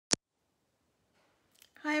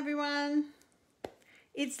Hi everyone,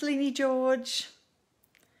 it's Lenny George.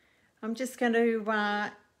 I'm just going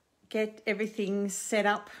to get everything set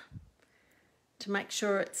up to make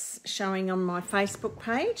sure it's showing on my Facebook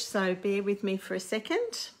page, so bear with me for a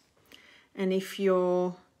second. And if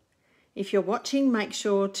you're watching, make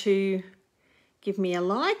sure to give me a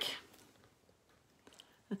like,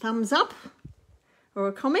 a thumbs up or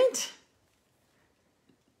a comment.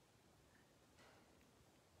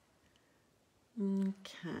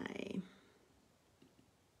 Okay.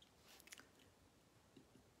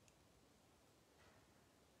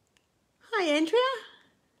 Hi Andrea.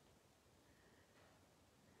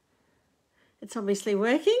 It's obviously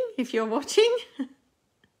working if you're watching.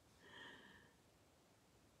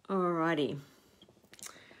 Alrighty.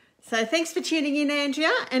 So thanks for tuning in, Andrea,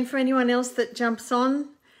 and for anyone else that jumps on,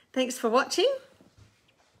 thanks for watching.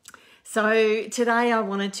 So today I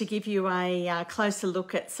wanted to give you a closer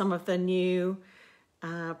look at some of the new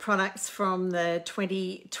products from the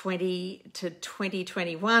 2020 to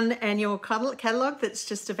 2021 Annual Catalogue that's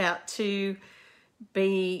just about to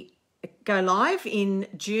go live in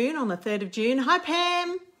June, on the 3rd of June. Hi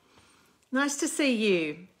Pam, nice to see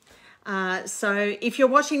you. So if you're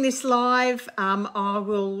watching this live, I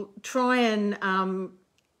will try and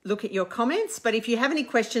look at your comments, but if you have any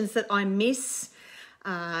questions that I miss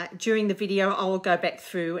during the video, I will go back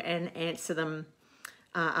through and answer them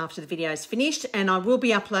after the video is finished. And I will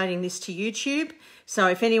be uploading this to YouTube, so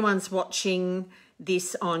if anyone's watching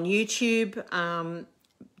this on YouTube,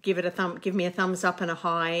 give me a thumbs up and a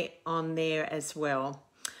hi on there as well.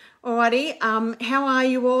 Alrighty, how are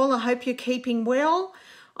you all? I hope you're keeping well.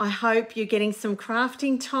 I hope you're getting some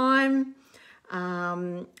crafting time.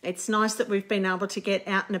 It's nice that we've been able to get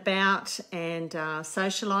out and about and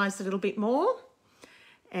socialise a little bit more.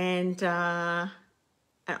 And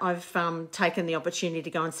I've taken the opportunity to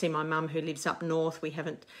go and see my mum who lives up north. We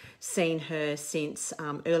haven't seen her since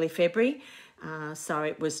early February. So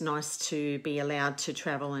it was nice to be allowed to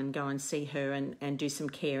travel and go and see her and do some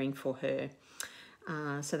caring for her.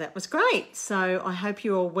 So that was great. So I hope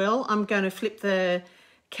you're all well. I'm going to flip the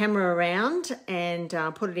camera around and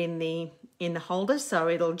put it in the holder, so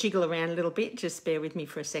it'll jiggle around a little bit. Just bear with me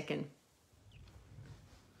for a second.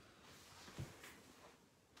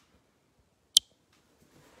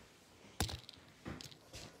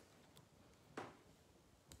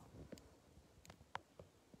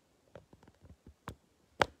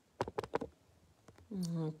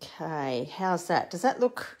 Okay, how's that? Does that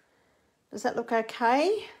look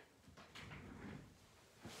okay?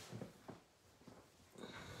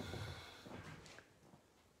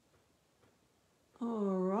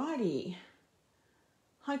 Alrighty.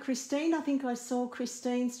 Hi Christine, I think I saw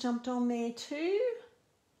Christine's jumped on there too.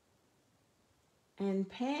 And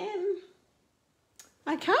Pam.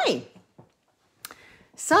 Okay.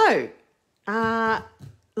 So,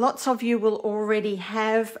 lots of you will already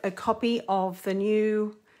have a copy of the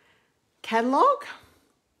new catalogue.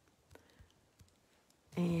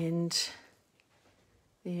 And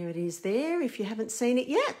there it is there, if you haven't seen it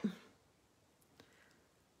yet.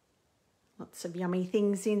 Lots of yummy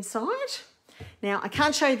things inside. Now, I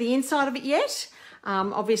can't show you the inside of it yet.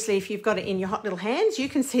 Obviously, if you've got it in your hot little hands, you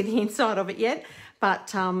can see the inside of it yet.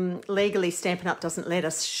 But legally, Stampin' Up! Doesn't let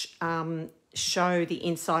us show the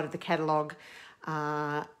inside of the catalogue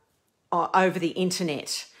over the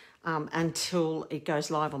internet until it goes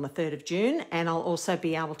live on the 3rd of June. And I'll also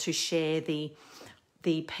be able to share the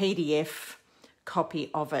PDF copy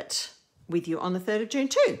of it with you on the 3rd of June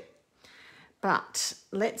too. But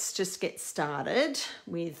let's just get started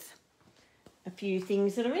with a few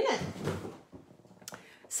things that are in it.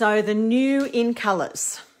 So the new in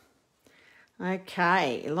colours.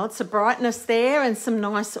 Okay, lots of brightness there and some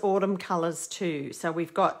nice autumn colours too. So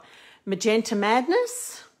we've got Magenta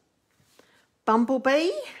Madness,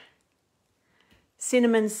 Bumblebee,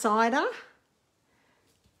 Cinnamon Cider,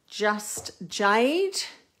 Just Jade,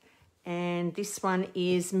 and this one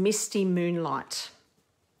is Misty Moonlight.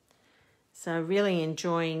 So really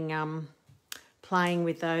enjoying playing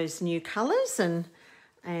with those new colours,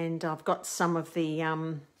 and I've got some of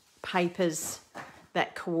the papers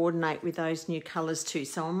that coordinate with those new colours too.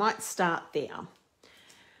 So I might start there.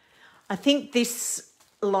 I think this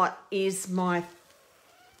lot is my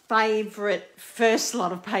favourite first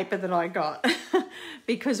lot of paper that I got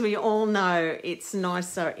because we all know it's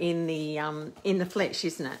nicer in the flesh,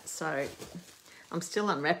 isn't it? So I'm still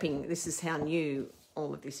unwrapping. This is how new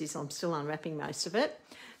all of this is. I'm still unwrapping most of it.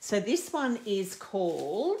 So this one is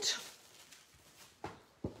called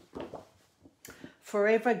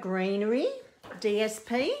Forever Greenery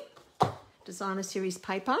DSP, Designer Series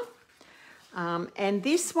paper. And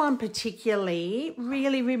this one particularly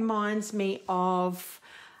really reminds me of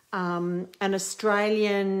an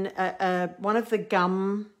Australian, one of the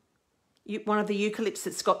eucalypts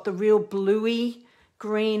that's got the real bluey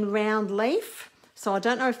green round leaf. So I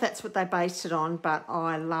don't know if that's what they based it on, but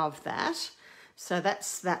I love that. So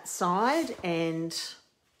that's that side, and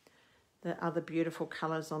the other beautiful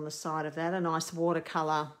colours on the side of that. A nice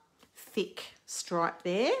watercolour thick stripe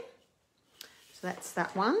there. So that's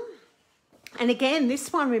that one. And again,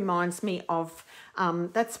 this one reminds me of,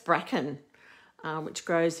 that's bracken, which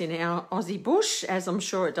grows in our Aussie bush, as I'm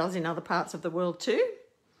sure it does in other parts of the world too.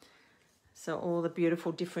 So all the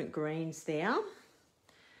beautiful different greens there.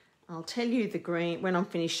 I'll tell you the green, when I'm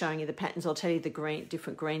finished showing you the patterns, I'll tell you the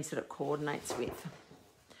different greens that it coordinates with.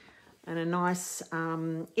 And a nice,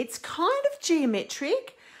 it's kind of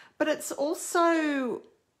geometric, but it's also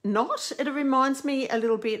not. It reminds me a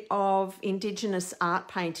little bit of Indigenous art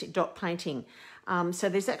painting, dot painting. So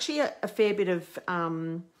there's actually a fair bit of,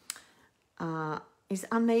 is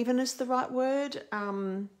unevenness the right word,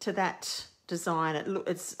 to that design.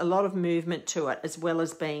 It's a lot of movement to it, as well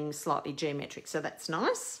as being slightly geometric. So that's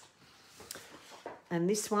nice. And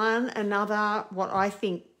this one, another, what I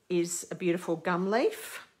think is a beautiful gum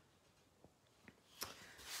leaf.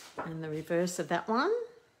 And the reverse of that one.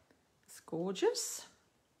 It's gorgeous.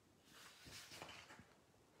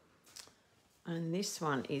 And this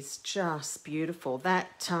one is just beautiful.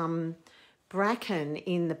 That bracken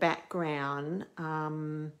in the background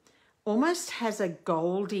almost has a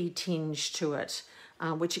goldy tinge to it,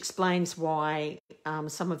 which explains why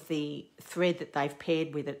some of the thread that they've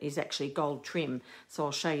paired with it is actually gold trim. So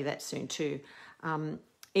I'll show you that soon too.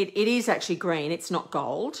 It is actually green, it's not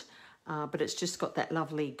gold, but it's just got that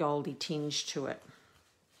lovely goldy tinge to it.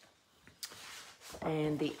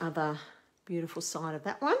 And the other beautiful side of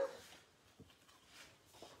that one.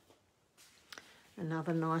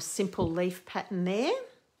 Another nice simple leaf pattern there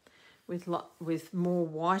with more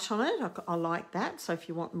white on it. I like that. So if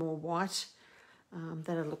you want more white,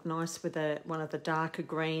 that'll look nice with one of the darker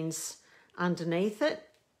greens underneath it.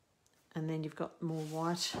 And then you've got more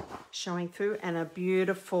white showing through, and a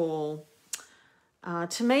beautiful,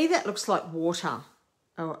 to me that looks like water,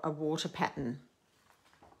 a water pattern.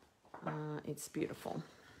 It's beautiful.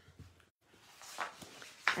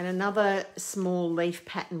 And another small leaf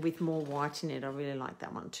pattern with more white in it. I really like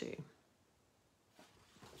that one too.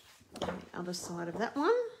 And the other side of that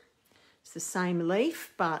one, it's the same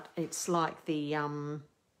leaf, but it's like the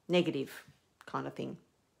negative kind of thing.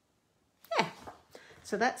 Yeah,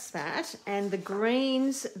 so that's that. And the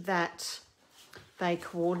greens that they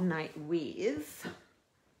coordinate with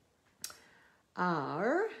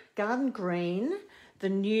are Garden Green, the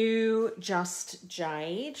new Just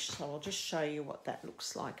Jade. So I'll just show you what that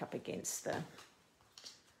looks like up against the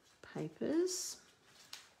papers.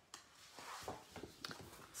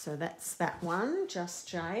 So that's that one, Just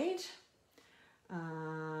Jade.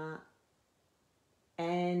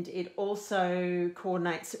 And it also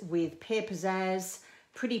coordinates with Pear Pizzazz,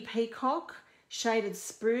 Pretty Peacock, Shaded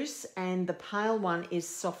Spruce, and the pale one is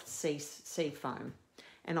Soft Sea Foam.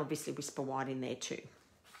 And obviously Whisper White in there too.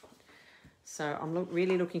 So I'm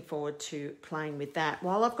really looking forward to playing with that.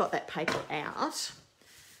 While I've got that paper out,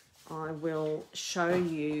 I will show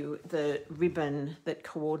you the ribbon that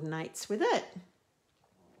coordinates with it.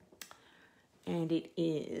 And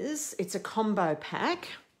it's a combo pack.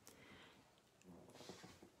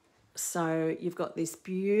 So you've got this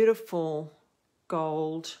beautiful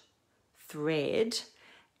gold thread,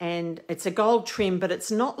 and it's a gold trim, but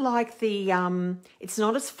it's not like the, it's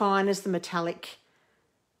not as fine as the metallic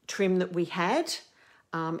trim that we had.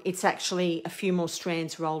 It's actually a few more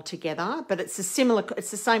strands rolled together, but it's the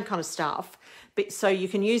same kind of stuff. But so you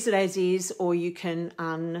can use it as is, or you can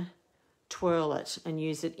untwirl it and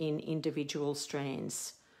use it in individual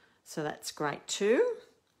strands. So that's great too.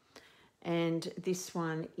 And this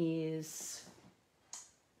one is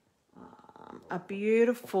a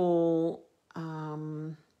beautiful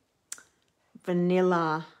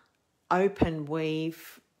vanilla open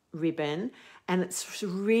weave ribbon, and it's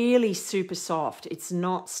really super soft. It's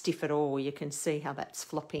not stiff at all. You can see how that's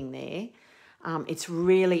flopping there. It's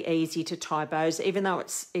really easy to tie bows, even though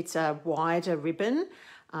it's a wider ribbon.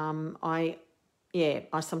 I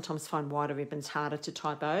sometimes find wider ribbons harder to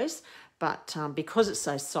tie bows, but because it's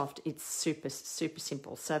so soft, it's super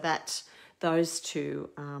simple. So those two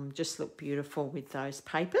just look beautiful with those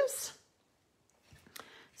papers.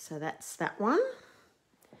 So that's that one.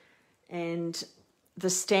 And the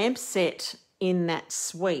stamp set in that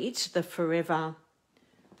suite, the Forever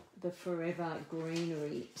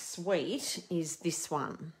Greenery suite, is this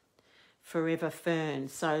one. Forever Fern.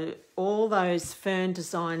 So all those fern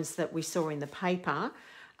designs that we saw in the paper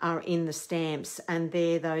are in the stamps, and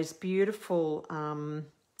they're those beautiful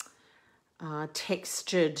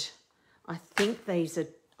textured, I think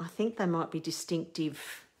they might be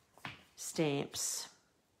distinctive stamps.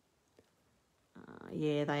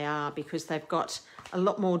 Yeah, they are, because they've got a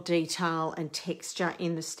lot more detail and texture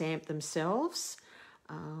in the stamp themselves.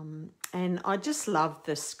 And I just love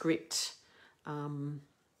the script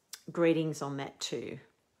greetings on that too.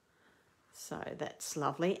 So that's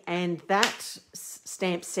lovely. And that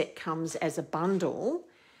stamp set comes as a bundle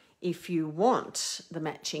if you want the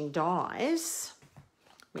matching dies,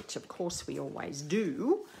 which of course we always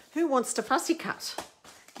do. Who wants to fussy cut?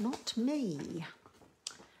 Not me.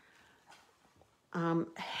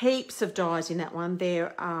 Heaps of dies in that one.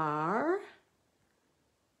 There are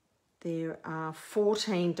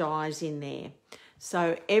 14 dies in there.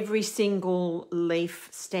 So every single leaf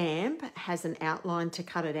stamp has an outline to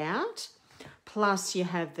cut it out. Plus you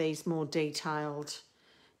have these more detailed,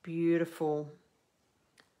 beautiful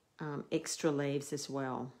extra leaves as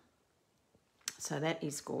well. So that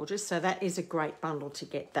is gorgeous. So that is a great bundle to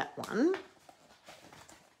get, that one.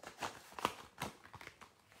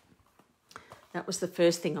 That was the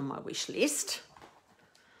first thing on my wish list.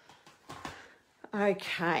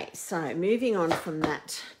 Okay, so moving on from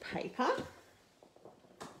that paper.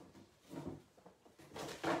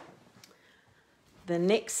 The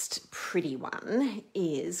next pretty one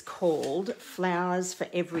is called Flowers for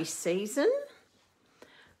Every Season.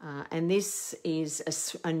 And this is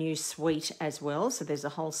a new suite as well. So there's a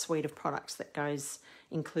whole suite of products that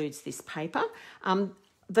includes this paper.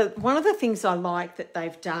 One of the things I like that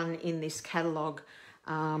they've done in this catalogue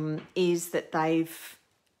is that they've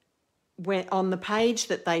on the page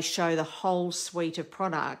that they show the whole suite of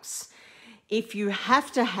products. If you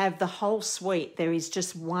have to have the whole suite, there is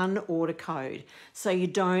just one order code. So you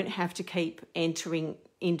don't have to keep entering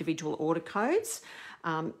individual order codes.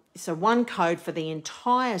 So one code for the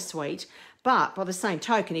entire suite, but by the same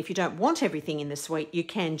token, if you don't want everything in the suite, you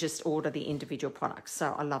can just order the individual products.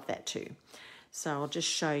 So I love that too. So I'll just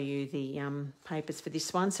show you the papers for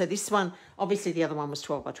this one. So this one, obviously the other one was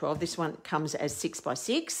 12 by 12. This one comes as 6 by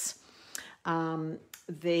 6.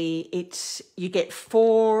 You get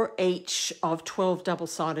 4 each of 12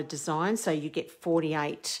 double-sided designs, so you get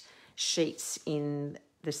 48 sheets in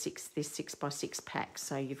this 6 by 6 pack.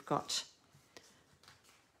 So you've got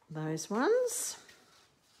those ones.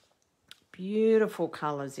 Beautiful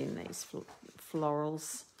colours in these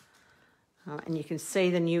florals. And you can see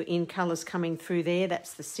the new in colours coming through there.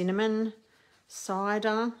 That's the cinnamon,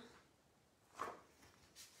 cider.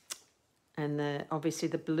 And obviously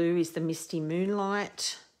the blue is the misty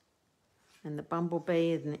moonlight. And the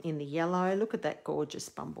bumblebee in the yellow. Look at that gorgeous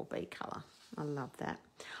bumblebee colour. I love that.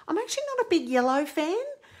 I'm actually not a big yellow fan.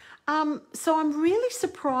 So I'm really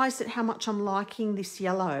surprised at how much I'm liking this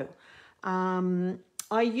yellow.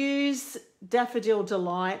 I use Daffodil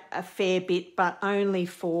Delight a fair bit, but only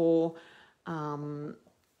for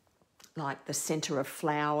like the centre of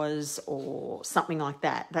flowers or something like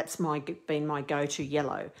that. That's been my go-to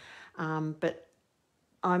yellow. But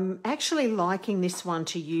I'm actually liking this one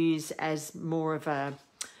to use as more of a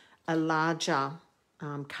larger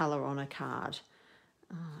colour on a card.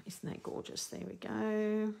 Isn't that gorgeous? There we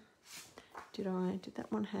go. Did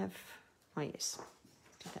that one have... Oh, yes.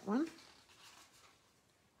 Did that one.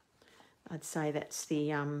 I'd say that's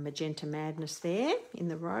the Magenta Madness there in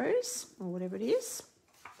the rose or whatever it is.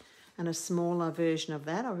 And a smaller version of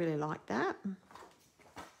that. I really like that.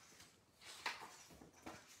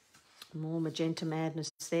 More Magenta Madness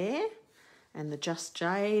there. And the Just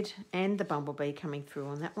Jade and the Bumblebee coming through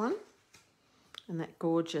on that one. And that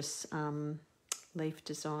gorgeous leaf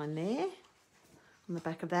design there on the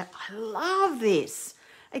back of that. I love this.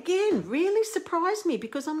 Again, really surprised me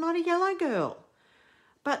because I'm not a yellow girl.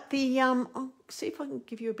 But I'll see if I can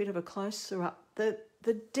give you a bit of a closer up. The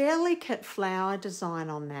delicate flower design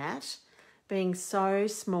on that, being so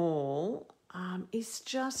small, is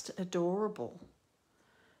just adorable.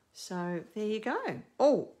 So there you go.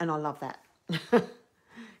 Oh, and I love that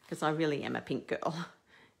because I really am a pink girl.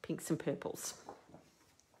 Pinks and purples.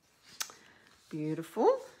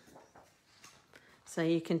 Beautiful. So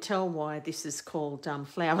you can tell why this is called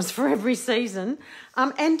Flowers for Every Season.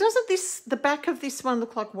 And doesn't the back of this one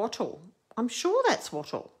look like wattle? I'm sure that's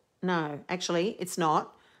wattle. No, actually it's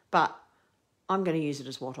not, but I'm going to use it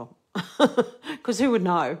as wattle because who would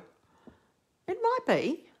know? It might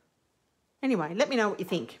be. Anyway, let me know what you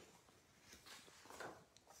think.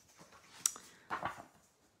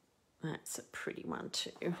 That's a pretty one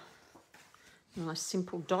too. Nice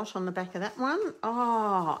simple dot on the back of that one.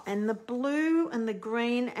 Oh, and the blue and the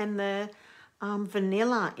green and the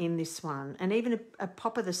vanilla in this one, and even a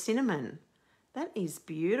pop of the cinnamon. That is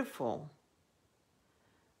beautiful.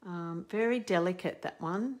 Very delicate, that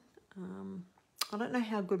one. I don't know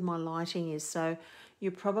how good my lighting is, so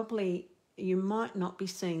you might not be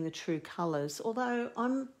seeing the true colours, although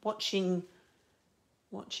I'm watching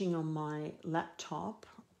on my laptop,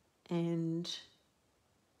 and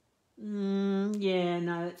yeah,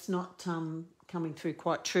 no, it's not coming through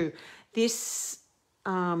quite true. This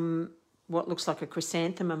what looks like a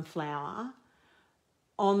chrysanthemum flower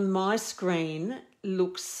on my screen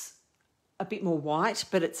looks a bit more white,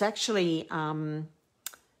 but it's actually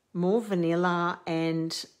more vanilla,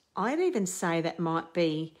 and I'd even say that might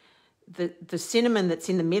be the cinnamon that's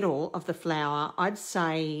in the middle of the flower. I'd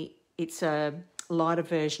say it's a lighter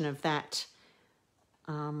version of that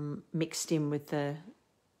mixed in with the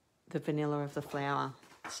vanilla of the flower.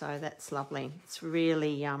 So that's lovely. It's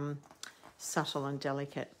really subtle and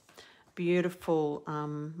delicate. Beautiful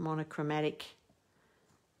monochromatic.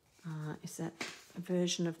 Is that a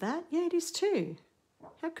version of that? Yeah, it is too.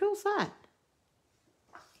 How cool is that?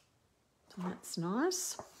 So that's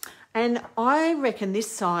nice. And I reckon this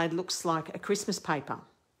side looks like a Christmas paper.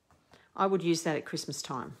 I would use that at Christmas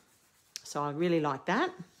time. So I really like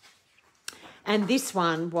that. And this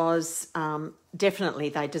one was definitely,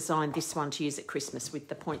 they designed this one to use at Christmas with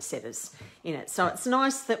the poinsettias in it. So it's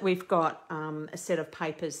nice that we've got a set of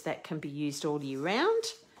papers that can be used all year round,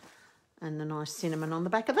 and the nice cinnamon on the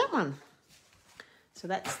back of that one. So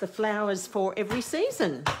that's the flowers for every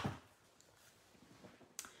season.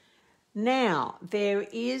 Now, there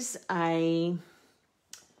is a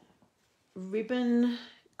ribbon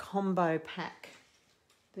combo pack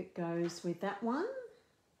that goes with that one.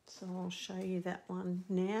 So I'll show you that one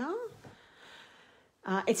now.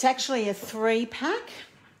 It's actually a 3-pack.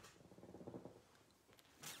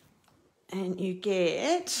 And you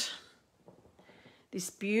get this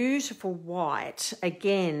beautiful white.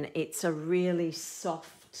 Again, it's a really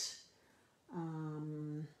soft,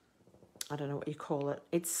 I don't know what you call it.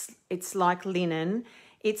 It's like linen.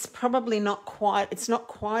 It's probably not quite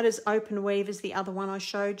as open weave as the other one I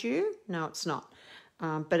showed you. No, it's not.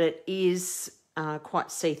 But it is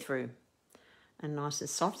quite see-through and nice and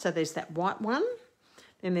soft. So there's that white one.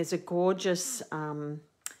 Then there's a gorgeous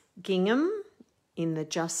gingham in the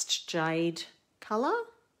Just Jade colour.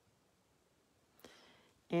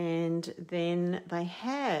 And then they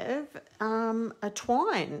have a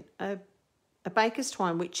twine, a baker's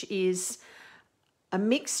twine, which is a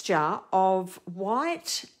mixture of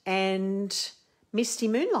white and misty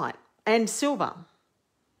moonlight and silver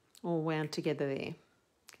all wound together there.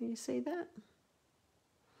 Can you see that?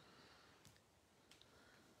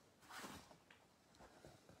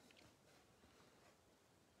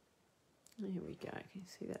 There we go. Can you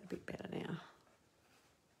see that a bit better now?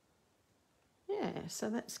 Yeah, so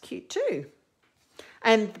that's cute too.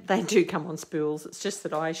 And they do come on spools. It's just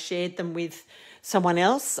that I shared them with someone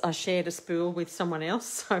else. I shared a spool with someone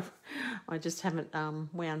else, so I just haven't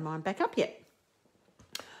wound mine back up yet.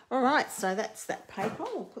 All right, so that's that paper.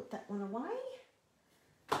 We'll put that one away.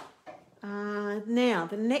 Now,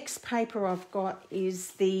 the next paper I've got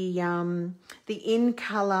is the In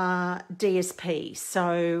Colour DSP.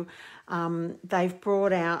 So they've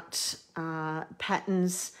brought out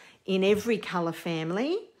patterns in every colour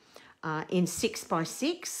family in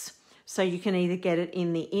 6x6. So you can either get it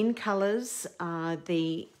in the In Colours,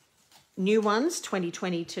 the new ones,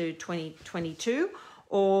 2020 to 2022,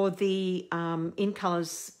 or the In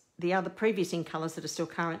Colours, the other previous In Colours that are still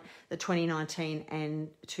current, the 2019 and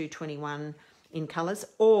 221 In Colours,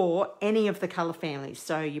 or any of the colour families.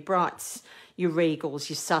 So your brights, your regals,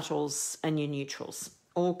 your subtles and your neutrals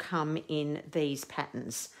all come in these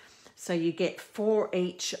patterns. So you get 4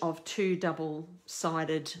 each of 2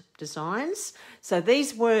 double-sided designs. So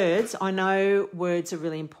these words, I know words are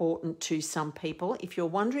really important to some people. If you're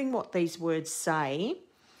wondering what these words say,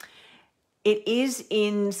 it is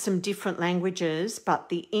in some different languages, but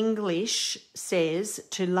the English says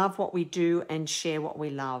to love what we do and share what we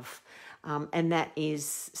love. And that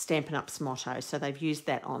is Stampin' Up's motto. So they've used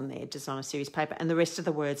that on their designer series paper, and the rest of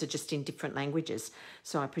the words are just in different languages.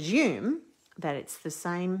 So I presume that it's the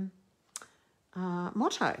same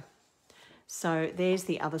motto. So there's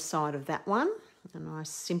the other side of that one, a nice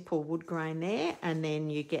simple wood grain there, and then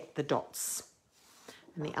you get the dots.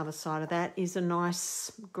 And the other side of that is a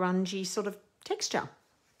nice grungy sort of texture.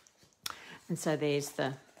 And so there's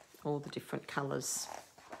all the different colours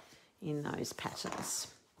in those patterns.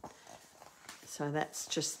 So that's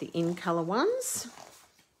just the In Colour ones.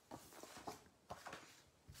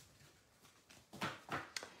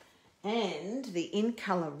 and the in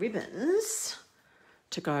colour ribbons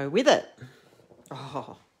to go with it.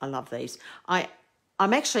 Oh, I love these. I'm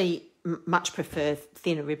actually much prefer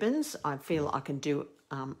thinner ribbons. I feel I can do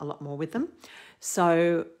a lot more with them.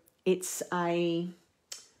 So it's a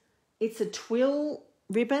twill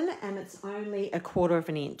ribbon, and it's only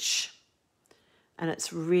 1/4 inch. And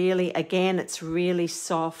it's really, again, it's really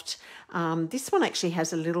soft. This one actually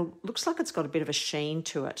has a little, looks like it's got a bit of a sheen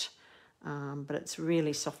to it, but it's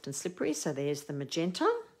really soft and slippery. So there's the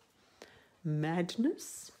magenta,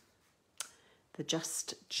 Madness, the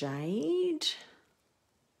Just Jade,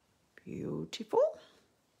 beautiful,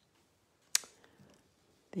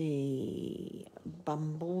 the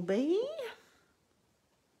Bumblebee,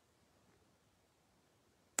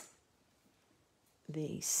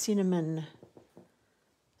 the Cinnamon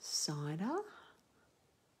Cider,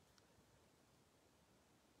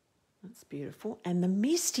 that's beautiful, and the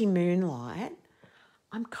Misty Moonlight.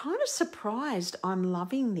 I'm kind of surprised I'm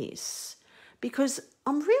loving this because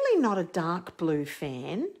I'm really not a dark blue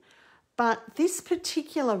fan, but this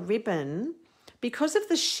particular ribbon, because of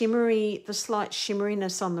the slight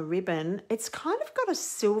shimmeriness on the ribbon, it's kind of got a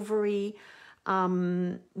silvery,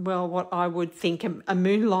 well, what I would think a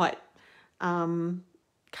moonlight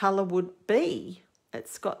colour would be.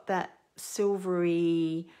 It's got that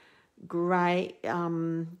silvery grey,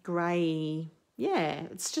 yeah,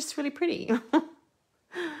 it's just really pretty.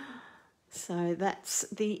 So that's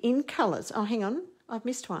the in colours. Oh, hang on, I've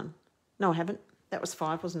missed one. No, I haven't. That was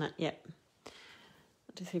 5, wasn't it? Yep. 1,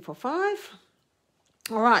 2, 3, 4, 5.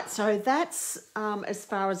 All right, so that's as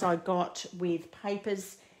far as I got with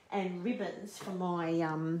papers and ribbons for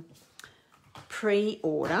my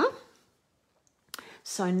pre-order.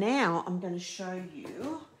 So now I'm going to show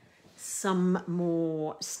you some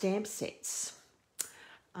more stamp sets.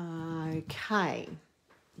 Okay,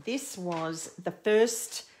 this was the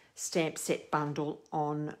first stamp set bundle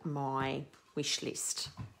on my wish list.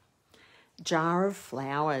 Jar of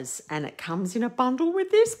Flowers, and it comes in a bundle with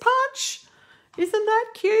this punch. Isn't that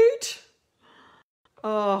cute?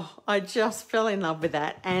 Oh, I just fell in love with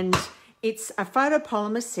that. And it's a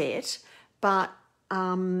photopolymer set, but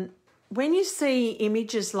when you see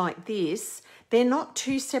images like this, they're not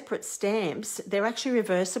 2 separate stamps. They're actually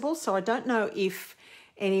reversible. So I don't know if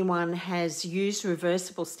anyone has used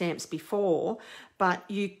reversible stamps before, but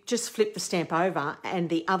you just flip the stamp over and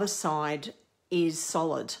the other side is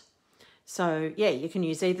solid. So yeah, you can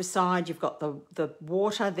use either side. You've got the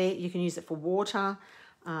water there. You can use it for water.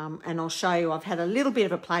 And I'll show you, I've had a little bit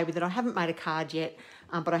of a play with it. I haven't made a card yet,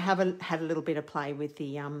 but I have had a little bit of play with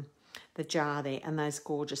the jar there and those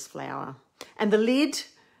gorgeous flower. And the lid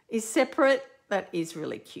is separate. That is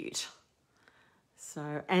really cute.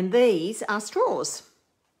 So, and these are straws.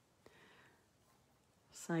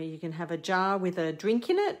 So you can have a jar with a drink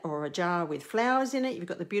in it or a jar with flowers in it. You've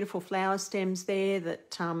got the beautiful flower stems there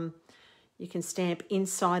that you can stamp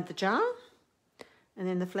inside the jar, and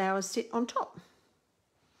then the flowers sit on top.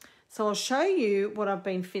 So I'll show you what I've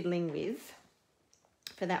been fiddling with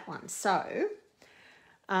for that one. So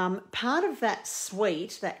part of that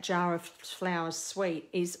suite, that jar of flowers suite,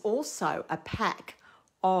 is also a pack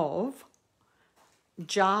of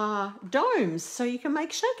jar domes. So you can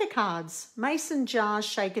make shaker cards, mason jar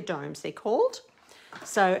shaker domes they're called.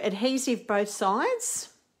 So adhesive both sides.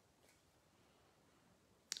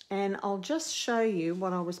 And I'll just show you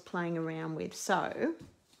what I was playing around with. So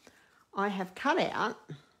I have cut out,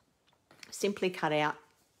 simply cut out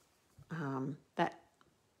that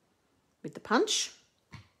with the punch,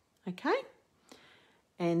 okay?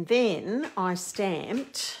 And then I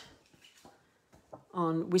stamped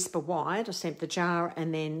on Whisper White. I stamped the jar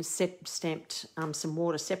and then stamped some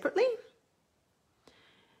water separately.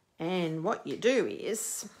 And what you do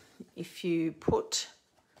is, if you put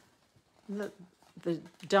the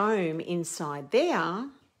dome inside there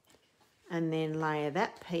and then layer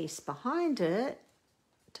that piece behind it,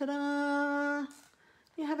 ta-da,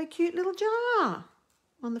 you have a cute little jar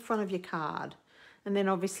on the front of your card. And then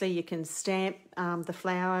obviously you can stamp the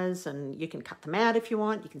flowers, and you can cut them out if you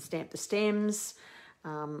want. You can stamp the stems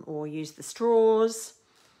or use the straws.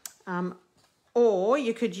 Or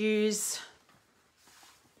you could use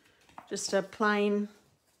just a plain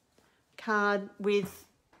card with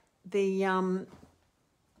the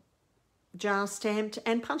jar stamped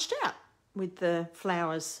and punched out with the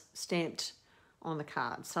flowers stamped on the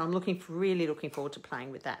card. So I'm really looking forward to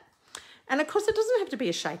playing with that. And of course, it doesn't have to be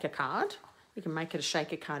a shaker card. You can make it a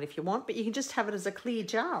shaker card if you want, but you can just have it as a clear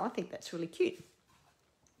jar. I think that's really cute.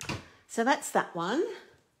 So that's that one.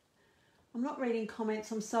 I'm not reading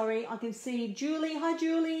comments, I'm sorry. I can see Julie. Hi,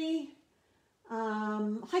 Julie.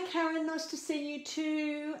 Hi Karen, nice to see you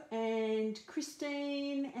too, and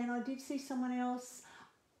Christine, and I did see someone else.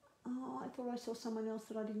 Oh, I thought I saw someone else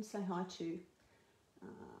that I didn't say hi to.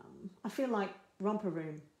 I feel like romper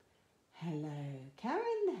room. Hello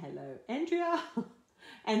Karen, hello Andrea,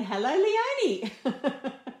 and hello Leonie.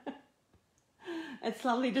 It's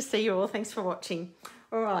lovely to see you all. Thanks for watching.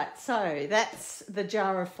 All right, so that's the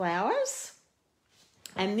jar of flowers,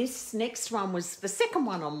 and this next one was the second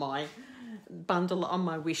one on my bundle on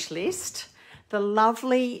my wish list, the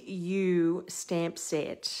lovely You stamp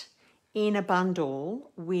set in a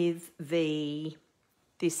bundle with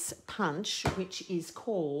this punch, which is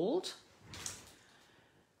called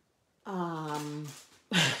the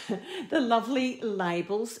lovely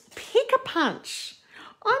Labels Pick a Punch.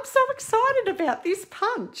 I'm so excited about this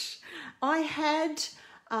punch. I've had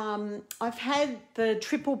the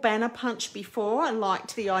triple banner punch before. I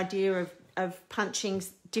liked the idea of punching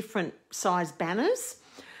different size banners.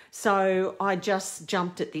 So I just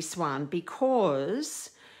jumped at this one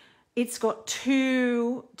because it's got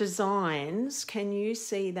two designs. Can you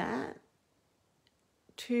see that?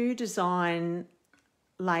 Two design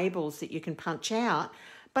labels that you can punch out,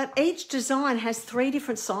 but each design has 3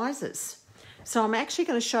 different sizes. So I'm actually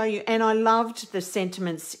going to show you, and I loved the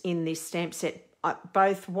sentiments in this stamp set,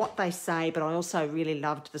 both what they say, but I also really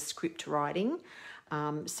loved the script writing.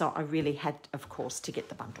 So I really had, of course, to get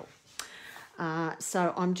the bundle.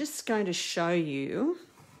 So I'm just going to show you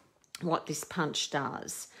what this punch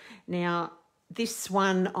does. Now, this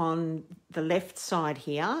one on the left side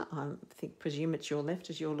here, I presume it's your left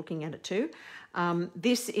as you're looking at it too.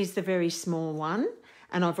 This is the very small one,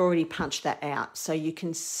 and I've already punched that out. So you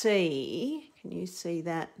can see, can you see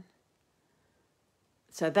that?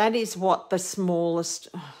 So that is what the smallest,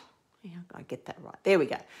 oh, yeah, I get that right. There we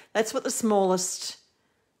go. That's what the smallest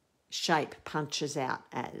shape punches out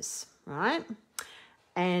as, right?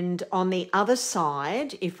 And on the other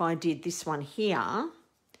side, if I did this one here,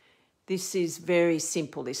 this is very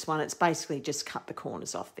simple, this one. It's basically just cut the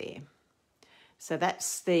corners off there. So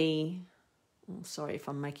that's the, oh, sorry if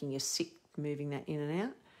I'm making you sick moving that in and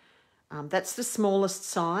out. That's the smallest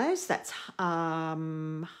size. That's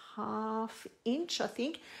half inch, I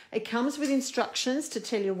think. It comes with instructions to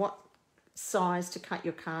tell you what size to cut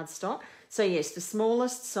your cardstock. So yes, the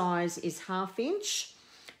smallest size is half inch,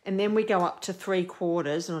 and then we go up to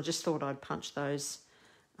 3/4, and I just thought I'd punch those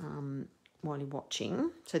while you're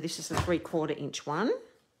watching. So this is the 3/4 inch one.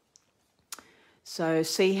 So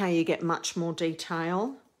see how you get much more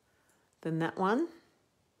detail than that one.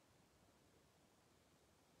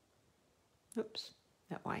 Oops,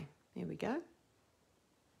 that way. There we go.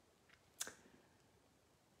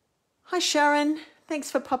 Hi Sharon, thanks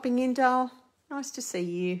for popping in, doll. Nice to see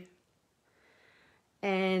you.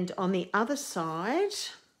 And on the other side,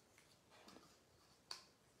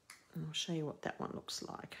 I'll show you what that one looks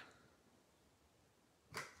like.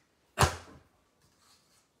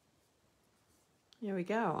 There we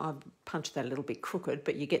go. I've punched that a little bit crooked,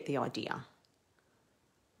 but you get the idea.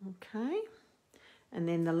 Okay. And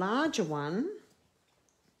then the larger one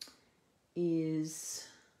is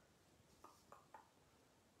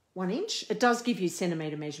 1 inch. It does give you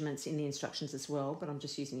centimetre measurements in the instructions as well, but I'm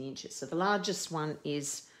just using the inches. So the largest one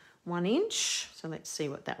is 1 inch. So let's see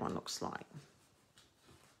what that one looks like.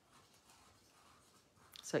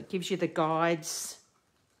 So it gives you the guides.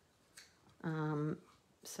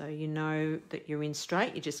 So you know that you're in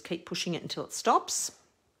straight. You just keep pushing it until it stops.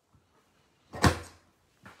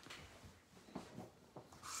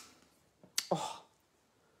 Oh,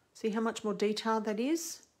 see how much more detailed that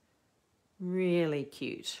is? Really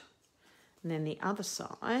cute. And then the other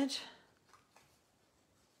side.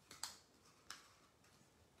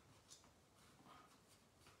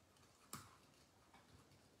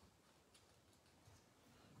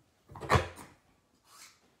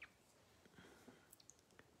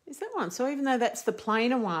 Is that one? So even though that's the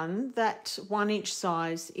plainer one, that 1 inch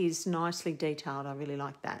size is nicely detailed. I really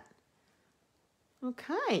like that.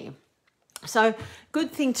 Okay. So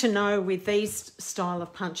good thing to know with these style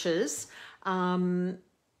of punches,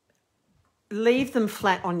 leave them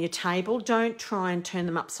flat on your table. Don't try and turn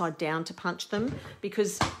them upside down to punch them,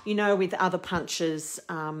 because you know with other punches,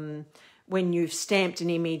 when you've stamped an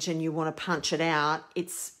image and you want to punch it out,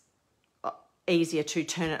 it's easier to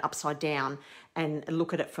turn it upside down and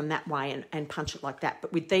look at it from that way and punch it like that.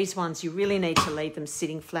 But with these ones, you really need to leave them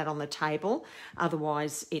sitting flat on the table.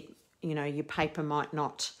 Otherwise, your paper might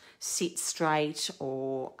not sit straight,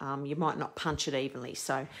 or you might not punch it evenly.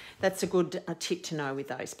 So that's a good tip to know with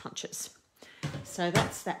those punches. So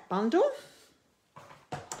that's that bundle.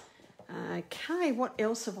 Okay, what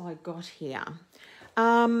else have I got here?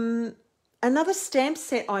 Another stamp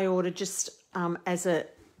set I ordered just as a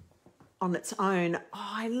on its own. Oh,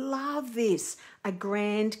 I love this, a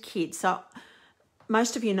grand kid. So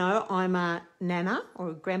most of you know I'm a nana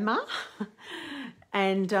or a grandma,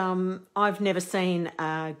 and I've never seen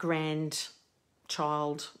a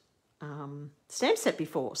grandchild stamp set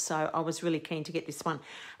before, so I was really keen to get this one.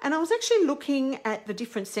 And I was actually looking at the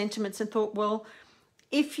different sentiments and thought, well,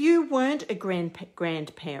 if you weren't a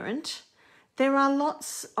grandparent, there are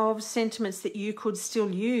lots of sentiments that you could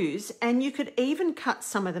still use, and you could even cut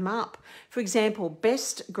some of them up. For example,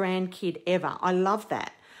 best grandkid ever. I love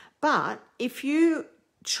that. But if you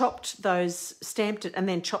chopped those, stamped it, and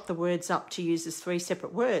then chopped the words up to use as 3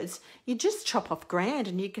 separate words, you just chop off grand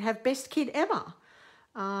and you could have best kid ever.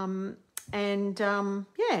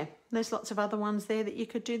 Yeah, there's lots of other ones there that you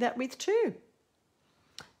could do that with too.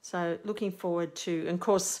 So looking forward to, and of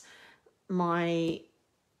course, my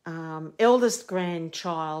eldest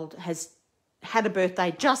grandchild has had a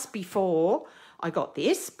birthday just before I got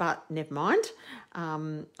this, but never mind.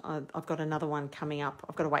 I've got another one coming up.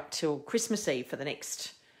 I've got to wait till Christmas Eve for the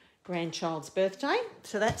next grandchild's birthday.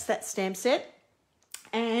 So that's that stamp set.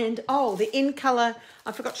 And, oh, the in colour,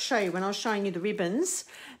 I forgot to show you when I was showing you the ribbons,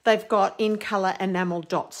 they've got in colour enamel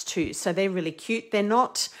dots too. So they're really cute. They're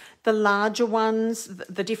not the larger ones,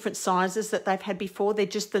 the different sizes that they've had before. They're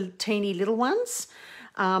just the teeny little ones.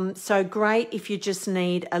 So great if you just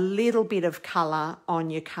need a little bit of colour on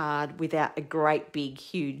your card without a great big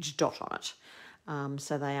huge dot on it.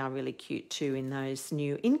 So they are really cute too in those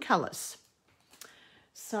new in colours.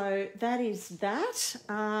 So that is that.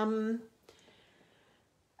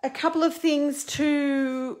 A couple of things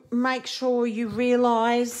to make sure you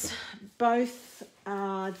realise, both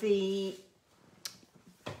the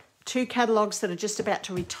 2 catalogues that are just about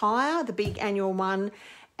to retire, the big annual one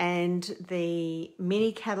and the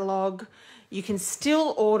mini catalogue, you can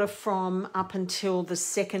still order from up until the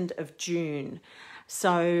 2nd of June.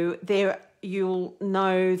 So there you'll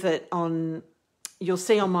know that you'll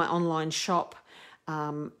see on my online shop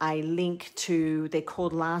a link to, they're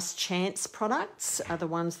called Last Chance products, are the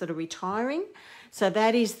ones that are retiring. So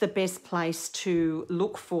that is the best place to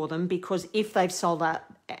look for them, because if they've sold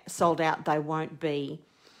out, they won't be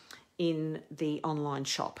in the online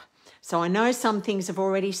shop. So I know some things have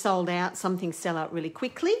already sold out, some things sell out really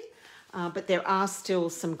quickly, but there are still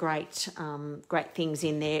some great things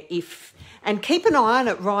in there. And keep an eye on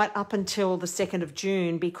it right up until the 2nd of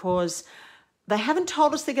June, because they haven't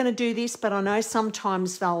told us they're going to do this, but I know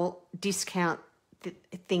sometimes they'll discount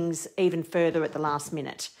things even further at the last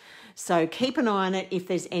minute. So keep an eye on it if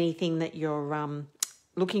there's anything that you're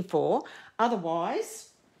looking for.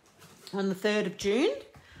 Otherwise, on the 3rd of June,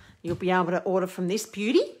 you'll be able to order from this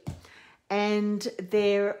beauty. And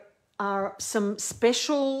there are some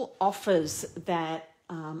special offers that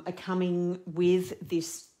are coming with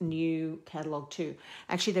this new catalogue too.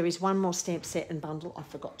 Actually, there is one more stamp set and bundle I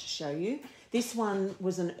forgot to show you. This one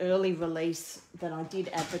was an early release that I did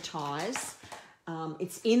advertise.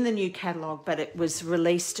 It's in the new catalogue, but it was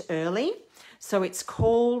released early. So it's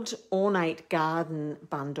called Ornate Garden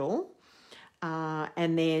Bundle.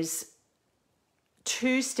 And there's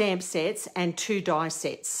 2 stamp sets and 2 die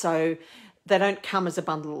sets. So they don't come as a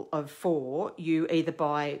bundle of 4. You either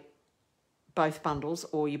buy both bundles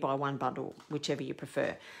or you buy one bundle, whichever you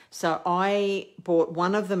prefer. So I bought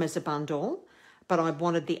one of them as a bundle, but I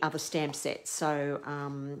wanted the other stamp set. So,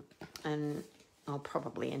 and I'll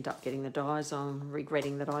probably end up getting the dies. I'm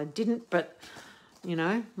regretting that I didn't, but, you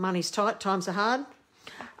know, money's tight, times are hard.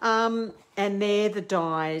 And they're the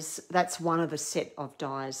dies. That's one of the set of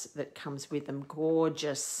dies that comes with them.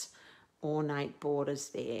 Gorgeous ornate borders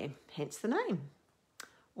there, hence the name,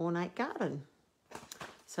 Ornate Garden.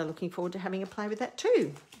 So looking forward to having a play with that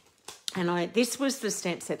too. And this was the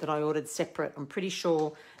stamp set that I ordered separate. I'm pretty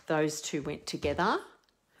sure those 2 went together.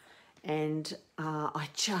 And I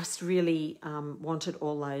just really wanted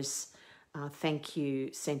all those thank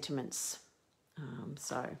you sentiments.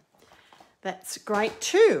 So that's great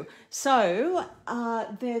too. So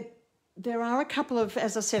there are a couple of,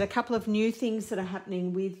 as I said, a couple of new things that are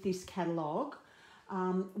happening with this catalogue.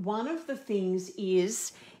 One of the things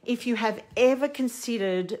is, if you have ever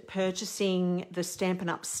considered purchasing the Stampin'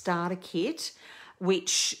 Up! Starter Kit,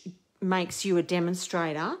 which makes you a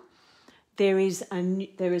demonstrator, there is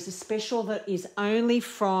a special that is only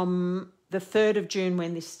from the 3rd of June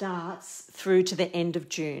when this starts through to the end of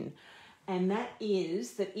June. And that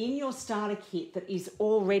is that in your starter kit that is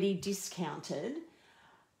already discounted,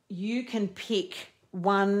 you can pick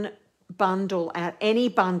one bundle out, any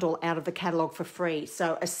bundle out of the catalogue for free.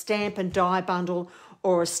 So a stamp and die bundle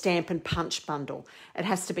or a stamp and punch bundle. It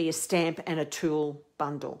has to be a stamp and a tool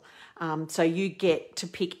bundle. So you get to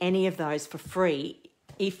pick any of those for free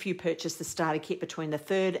if you purchase the starter kit between the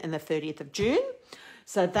 3rd and the 30th of June.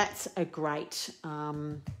 So that's a great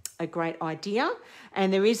idea.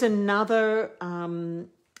 And there is another,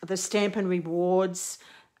 the Stamp and Rewards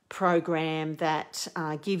program that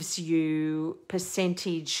gives you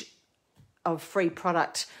percentage of free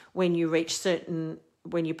product when you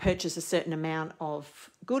purchase a certain amount of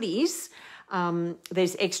goodies.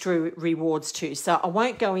 There's extra rewards too. So I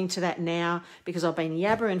won't go into that now because I've been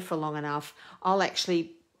yabbering for long enough. I'll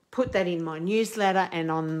actually put that in my newsletter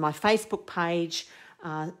and on my Facebook page,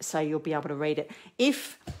 so you'll be able to read it.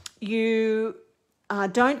 If you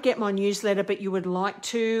don't get my newsletter but you would like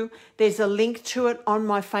to, there's a link to it on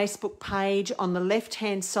my Facebook page. On the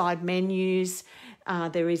left-hand side menus,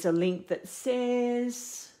 there is a link that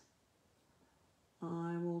says,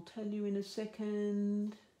 I will tell you in a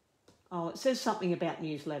second. Oh, it says something about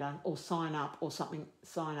newsletter or sign up or something,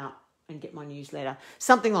 sign up and get my newsletter,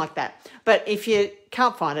 something like that. But if you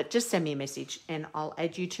can't find it, just send me a message and I'll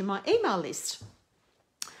add you to my email list.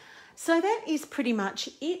 So that is pretty much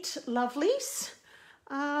it, lovelies.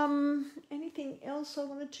 Anything else I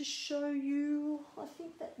wanted to show you? I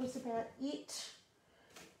think that was about it.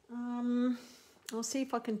 I'll see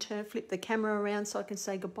if I can flip the camera around so I can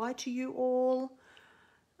say goodbye to you all.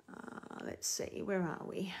 Let's see, where are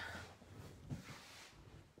we?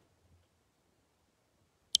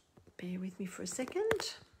 Bear with me for a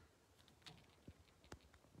second.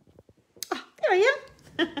 Oh, there I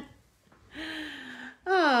am.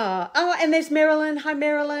 Oh, and there's Marilyn. Hi,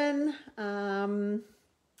 Marilyn.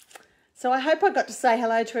 So I hope I got to say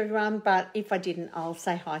hello to everyone, but if I didn't, I'll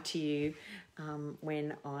say hi to you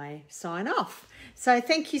when I sign off. So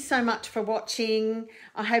thank you so much for watching.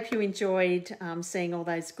 I hope you enjoyed seeing all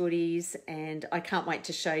those goodies, and I can't wait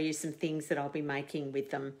to show you some things that I'll be making with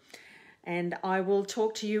them. And I will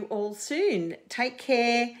talk to you all soon. Take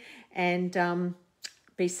care and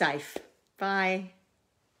be safe. Bye.